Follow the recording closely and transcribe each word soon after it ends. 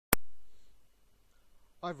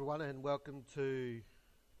Hi everyone, and welcome to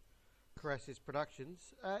Carassius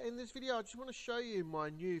Productions. In this video I just want to show you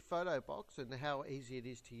my new Photobox and how easy it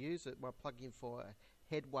is to use it, my plugin for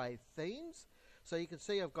Headway Themes. So you can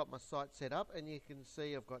see I've got my site set up, and you can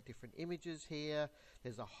see I've got different images here.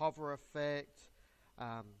 There's a hover effect.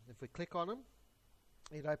 If we click on them,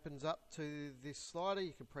 it opens up to this slider.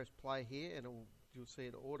 You can press play here and you'll see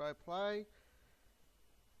it auto play.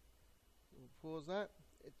 We'll pause that.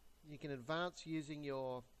 You can advance using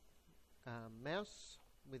your mouse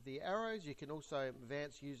with the arrows. You can also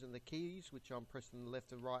advance using the keys, which I'm pressing the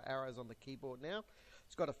left and right arrows on the keyboard now.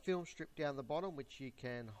 It's got a film strip down the bottom which you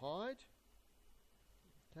can hide.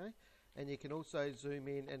 Okay, and you can also zoom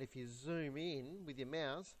in, and if you zoom in with your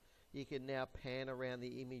mouse, you can now pan around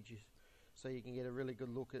the images, so you can get a really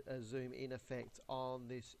good look at a zoom in effect on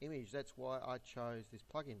this image. That's why I chose this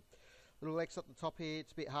plugin. Little X at the top here,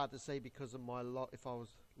 it's a bit hard to see because of my if I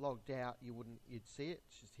was logged out you'd see it.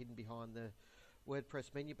 It's just hidden behind the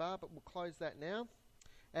WordPress menu bar, but we'll close that now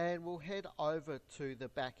and we'll head over to the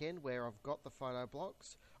back end where I've got the photo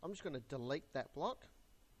blocks. I'm just going to delete that block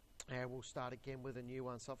and we'll start again with a new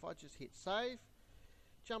one. So if I just hit save,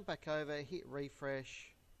 jump back over, hit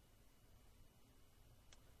refresh,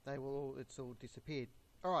 it's all disappeared.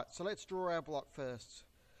 Alright, so let's draw our block first.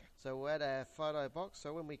 So we'll add our photo box.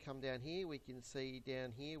 So when we come down here, we can see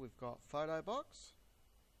down here we've got photo box.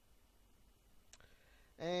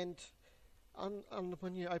 And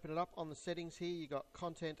when you open it up on the settings here, you got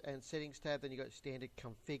content and settings tab. Then you got standard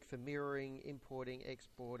config for mirroring, importing,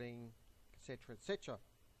 exporting, etc., etc.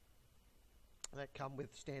 That come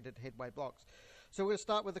with standard Headway blocks. So we're going to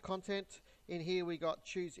start with the content. In here we got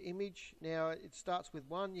choose image. Now it starts with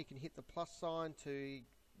one. You can hit the plus sign to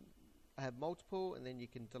have multiple, and then you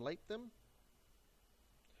can delete them.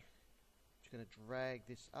 Just going to drag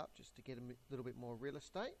this up just to get a little bit more real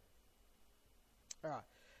estate. Alright,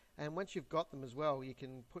 and once you've got them as well, you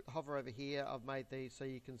can hover over here. I've made these so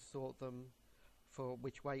you can sort them for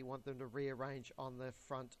which way you want them to rearrange on the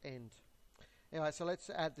front end. Anyway, so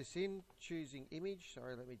let's add this in. Choosing image.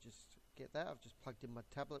 Sorry, let me just get that. I've just plugged in my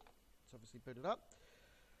tablet. It's obviously booted up.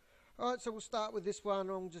 Alright, so we'll start with this one.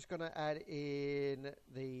 I'm just going to add in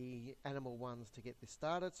the animal ones to get this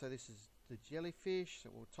started. So this is the jellyfish. So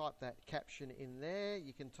we'll type that caption in there.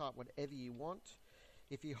 You can type whatever you want.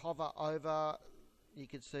 If you hover over, you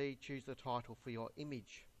can see choose the title for your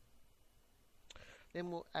image. Then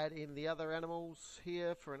we'll add in the other animals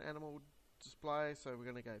here for an animal display. So we're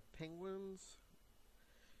going to go penguins.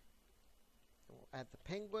 And we'll add the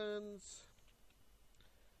penguins.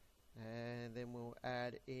 And then we'll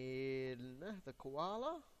add in the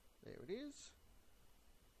koala. There it is.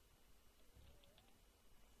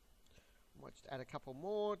 Might just add a couple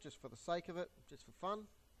more just for the sake of it, just for fun.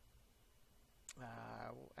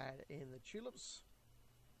 We'll add in the tulips.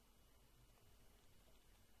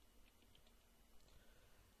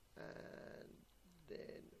 And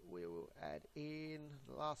then we will add in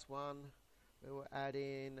the last one. We will add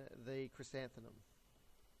in the chrysanthemum.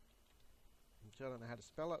 I don't know how to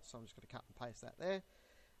spell it, so I'm just going to cut and paste that there.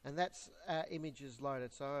 And that's our images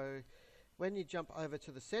loaded. So when you jump over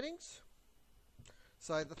to the settings,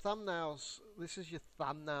 so the thumbnails, this is your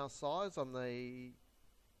thumbnail size on the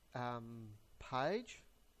page.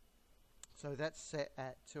 So that's set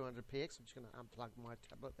at 200px. I'm just going to unplug my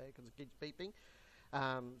tablet there because it keeps beeping.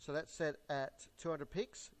 So that's set at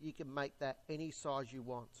 200px. You can make that any size you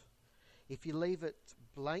want. If you leave it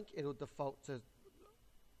blank, it'll default to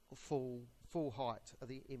full height of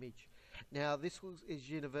the image. Now this is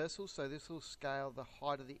universal, so this will scale the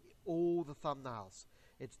height of all the thumbnails.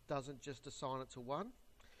 It doesn't just assign it to one.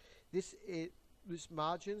 This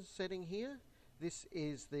margin setting here, this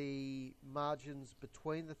is the margins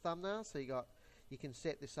between the thumbnails. So you can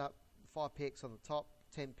set this up 5px on the top,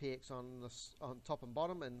 10px on top and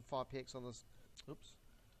bottom, and 5px on the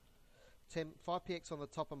 5px on the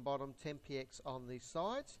top and bottom, 10px on the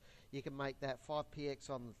sides. You can make that 5px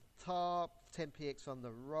on the top, 10px on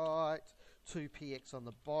the right, 2px on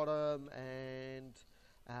the bottom, and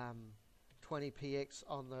 20px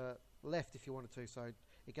on the left if you wanted to. So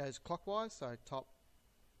it goes clockwise, so top,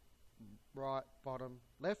 right, bottom,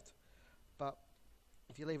 left. But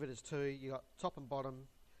if you leave it as 2, you got top and bottom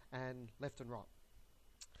and left and right.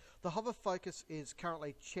 The hover focus is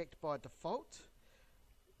currently checked by default.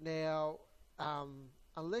 Now,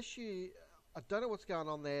 unless I don't know what's going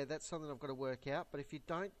on there. That's something I've got to work out. But if you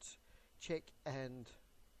don't check and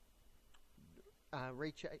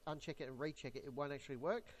uncheck it and recheck it, it won't actually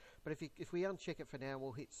work. But if we uncheck it for now,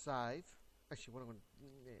 we'll hit save. Actually, what I'm going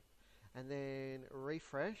to, and then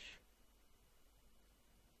refresh.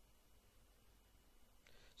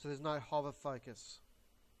 So there's no hover focus.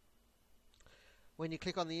 When you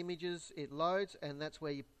click on the images, it loads, and that's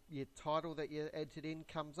where your title that you entered in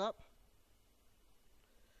comes up.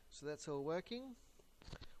 So that's all working.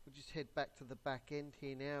 We'll just head back to the back end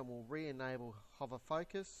here now, and we'll re-enable hover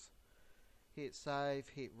focus. Hit save,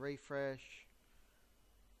 hit refresh,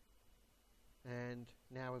 and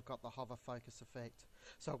now we've got the hover focus effect.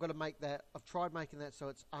 So I've got to make that, I've tried making that so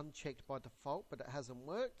it's unchecked by default, but it hasn't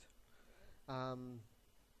worked. But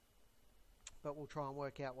we'll try and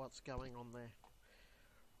work out what's going on there.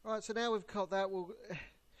 Alright, so now we've got that,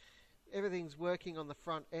 everything's working on the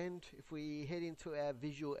front end. If we head into our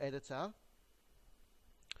visual editor,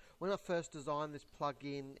 when I first designed this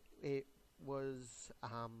plugin, it was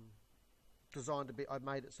designed to be, I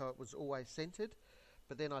made it so it was always centered,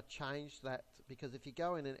 but then I changed that, because if you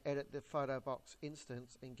go in and edit the Photobox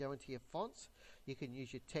instance and go into your fonts, you can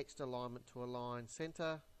use your text alignment to align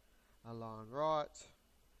center, align right,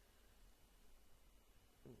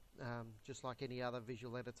 just like any other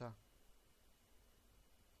visual editor.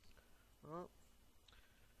 Alright,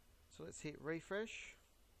 so let's hit refresh,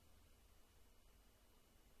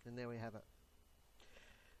 and there we have it.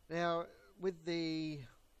 Now with the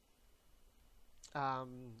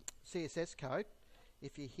CSS code,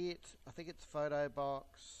 if you hit, I think it's Photobox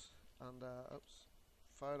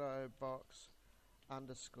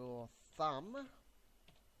underscore thumb,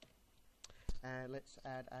 and let's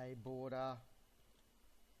add a border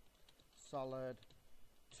solid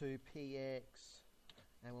 2px,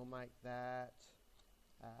 and we'll make that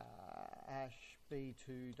hash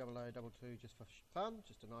B20022 just for fun,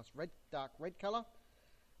 just a nice red, dark red color.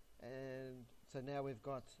 And so now we've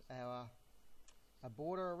got a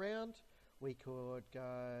border around. We could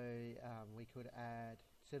go, we could add,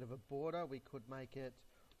 instead of a border, we could make it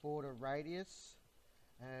border radius,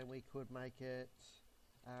 and we could make it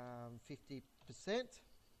 50%.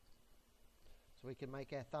 So we can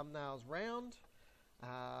make our thumbnails round.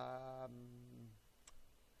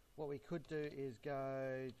 What we could do is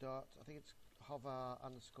go dot, I think it's hover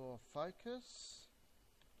underscore focus.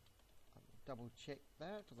 Double check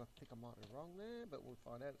that, because I think I might be wrong there, but we'll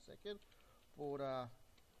find out in a second. Border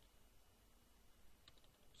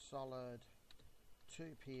solid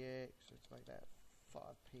 2px, let's make that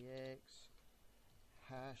 5px,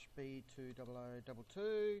 hash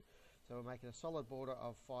B20022. So we're making a solid border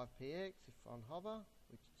of 5px if on hover,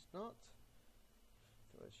 which it's not.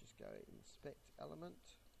 So let's just go inspect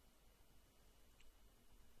element.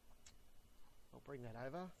 I'll bring that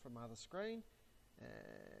over from other screen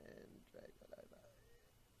and drag that over.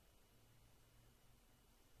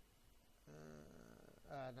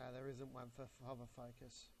 No, there isn't one for hover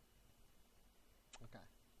focus. Okay,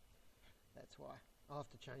 that's why. I'll have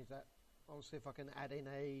to change that. I'll see if I can add in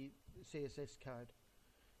a CSS code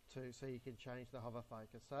too, so you can change the hover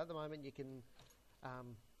focus. So at the moment you can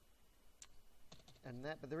and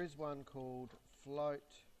that, but there is one called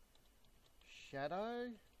float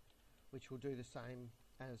shadow, which will do the same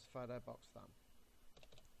as Photobox thumb.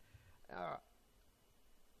 Alright,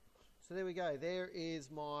 so there we go. There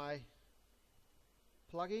is my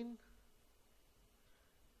plugin.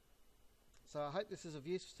 So I hope this is of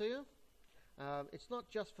use to you. It's not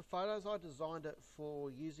just for photos. I designed it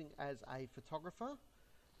for using as a photographer,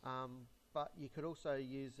 but you could also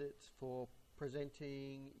use it for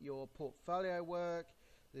presenting your portfolio work.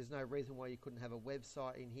 There's no reason why you couldn't have a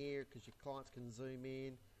website in here, because your clients can zoom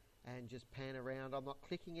in and just pan around. I'm not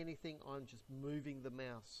clicking anything, I'm just moving the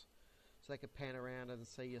mouse so they can pan around and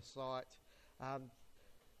see your site.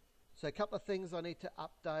 So a couple of things I need to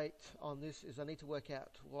update on this is I need to work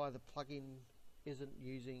out why the plugin isn't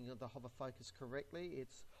using the hover focus correctly.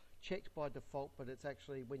 It's checked by default, but it's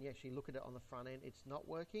actually, when you actually look at it on the front end, it's not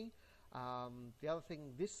working. The other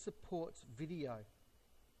thing, this supports video.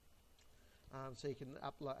 So you can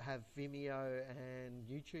upload, have Vimeo and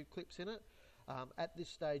YouTube clips in it. At this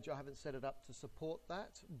stage I haven't set it up to support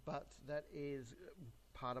that, but that is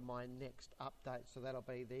part of my next update, so that'll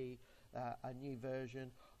be the a new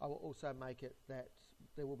version. I will also make it that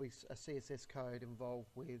there will be a CSS code involved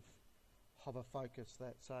with hover focus,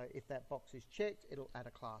 that so if that box is checked, it'll add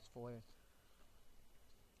a class for you.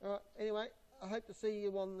 Alright, anyway, I hope to see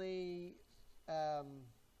you on the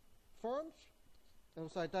forums. And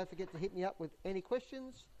also don't forget to hit me up with any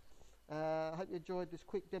questions. I hope you enjoyed this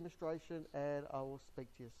quick demonstration, and I will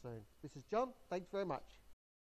speak to you soon. This is John. Thanks very much.